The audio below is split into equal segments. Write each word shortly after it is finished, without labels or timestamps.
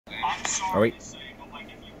Are we?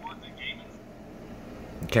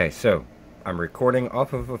 Okay, so I'm recording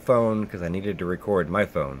off of a phone because I needed to record my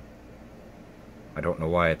phone. I don't know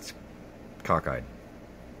why it's cockeyed.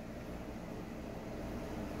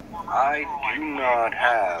 I do not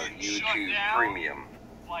have YouTube Premium.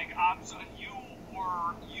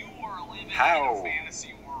 How is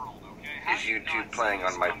YouTube playing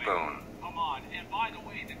on my phone?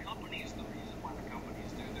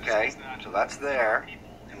 Okay, so that's there,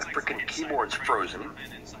 and the frickin' keyboard's frozen.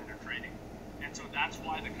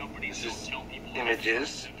 This is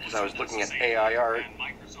images, because I was looking at AI art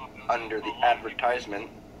under the advertisement.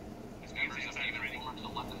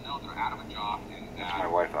 That's my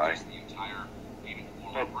Wi-Fi.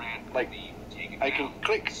 But, like, I can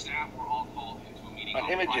click on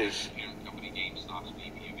images,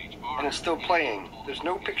 and it's still playing. There's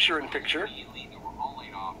no picture-in-picture.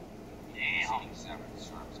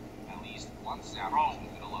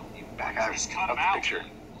 Back out of the picture.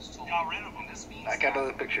 Back out of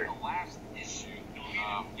the picture.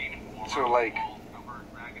 So, like,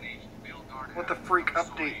 what the freak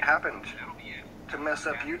update happened to mess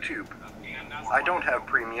up YouTube? I don't have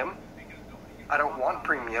premium. I don't want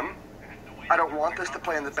premium. I don't want this to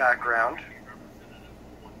play in the background.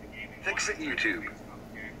 Fix it, YouTube.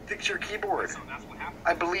 Fix your keyboard.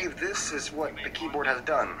 I believe this is what the keyboard has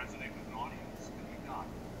done.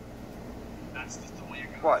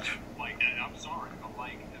 Watch.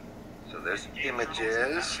 So there's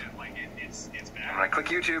images. I'm gonna click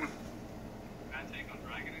YouTube.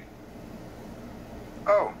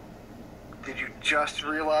 Oh, did you just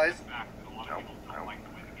realize? No.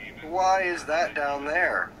 Why is that down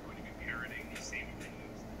there?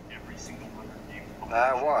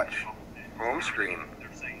 Watch. Home screen.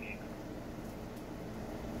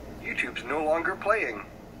 YouTube's no longer playing.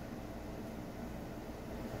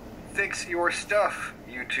 Fix your stuff,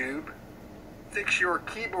 YouTube. Fix your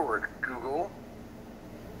keyboard, Google.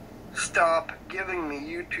 Stop giving me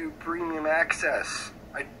YouTube Premium access.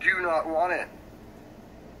 I do not want it.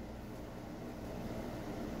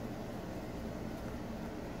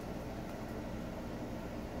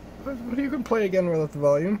 You can play again without the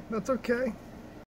volume. That's okay.